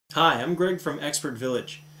Hi, I'm Greg from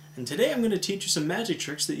ExpertVillage, and today I'm going to teach you some magic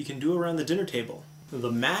tricks that you can do around the dinner table.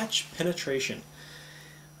 The match penetration.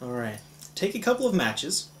 Alright, take a couple of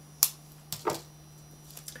matches,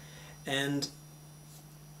 and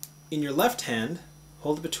in your left hand,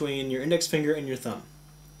 hold it between your index finger and your thumb.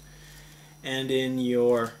 And in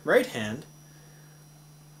your right hand,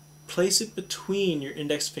 place it between your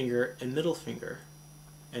index finger and middle finger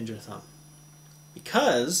and your thumb.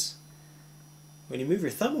 Because when you move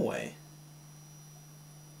your thumb away,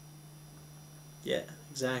 yeah,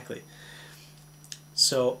 exactly.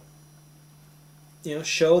 So,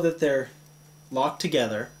 show that they're locked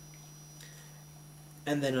together,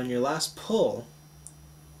 and then on your last pull,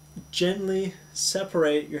 gently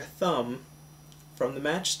separate your thumb from the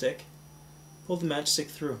matchstick. Pull the matchstick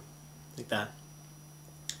through, like that.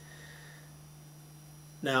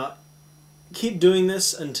 Now, keep doing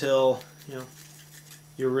this until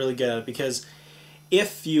you're really good at it, because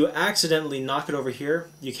if you accidentally knock it over here,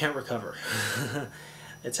 you can't recover.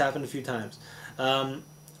 It's happened a few times.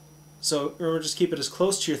 So remember, just keep it as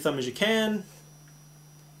close to your thumb as you can.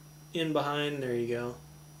 In, behind, there you go.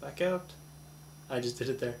 Back out. I just did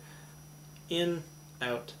it there. In,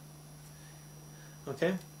 out.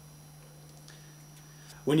 Okay?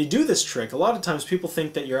 When you do this trick, a lot of times people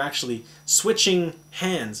think that you're actually switching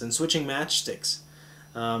hands and switching matchsticks,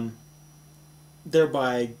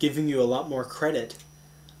 thereby giving you a lot more credit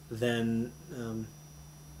than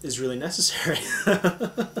is really necessary.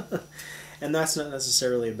 And that's not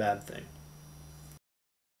necessarily a bad thing.